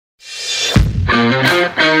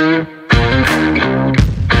Hi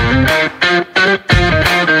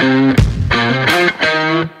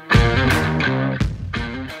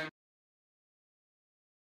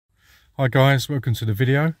guys, welcome to the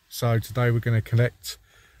video. So today we're going to connect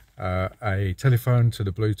a telephone to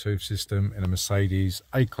the Bluetooth system in a Mercedes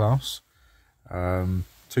A-Class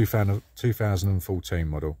 2014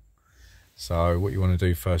 model. So what you want to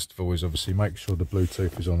do first of all is obviously make sure the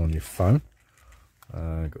Bluetooth is on your phone.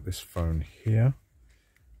 Got this phone here,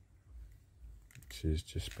 which has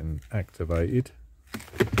just been activated.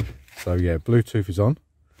 So yeah, Bluetooth is on.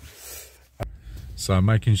 So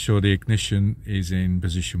making sure the ignition is in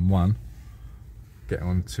position 1. Get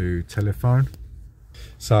on to telephone.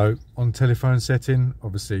 So on telephone setting,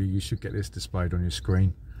 obviously you should get this displayed on your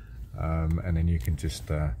screen, and then you can just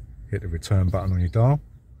hit the return button on your dial.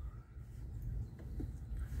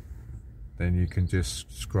 Then you can just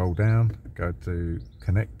scroll down, go to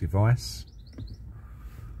connect device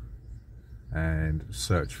and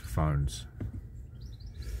search for phones.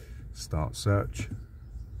 Start search,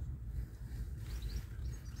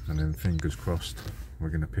 and then fingers crossed we're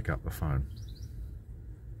going to pick up the phone.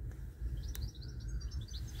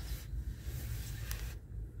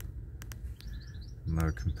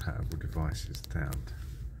 No compatible devices found.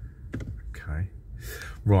 Okay,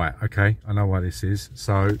 right, okay, I know why this is.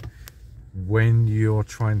 So when you're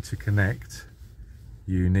trying to connect,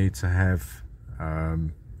 you need to have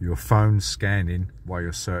your phone scanning while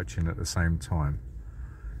you're searching at the same time.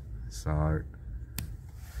 So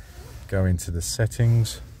go into the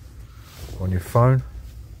settings on your phone.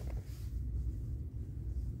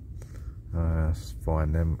 Let's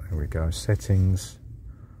find them. Here we go, settings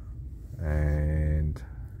and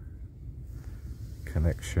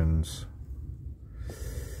connections,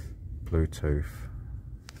 Bluetooth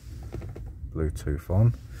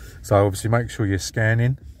on. So obviously make sure you're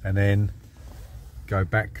scanning and then go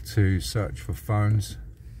back to search for phones,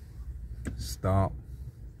 start.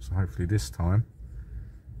 So hopefully this time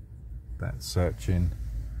that's searching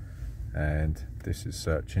and this is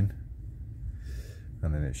searching,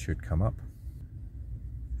 and then it should come up.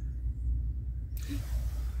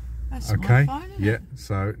 That's okay, my phone, isn't yeah, it?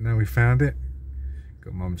 so now we found it.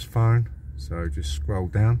 Got Mum's phone, so just scroll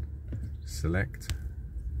down, select.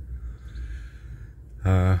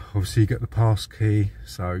 Obviously you get the pass key,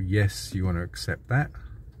 so yes, you want to accept that.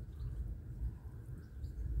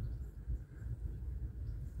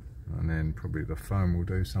 And then probably the phone will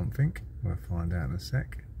do something. We'll find out in a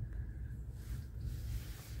sec.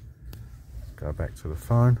 Go back to the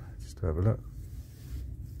phone, just to have a look.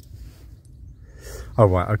 Oh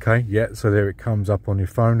right, okay, yeah, so there it comes up on your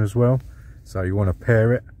phone as well. So you want to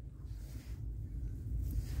pair it,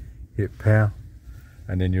 hit pair,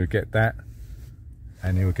 and then you'll get that,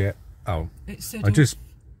 and you'll get, oh, it said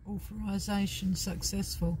authorization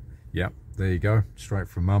successful. Yep, there you go, straight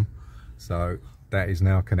from Mum. So that is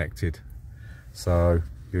now connected. So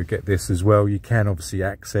you'll get this as well. You can obviously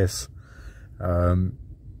access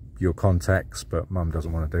your contacts, but Mum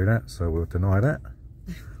doesn't want to do that, so we'll deny that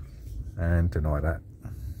and deny that.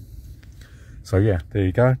 So yeah, there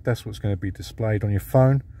you go, that's what's going to be displayed on your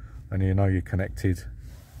phone, and you know you're connected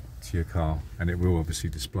to your car, and it will obviously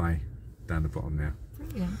display down the bottom there.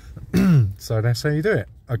 Brilliant. So that's how you do it.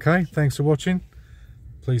 Okay, thanks for watching.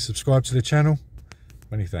 Please subscribe to the channel.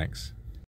 Many thanks.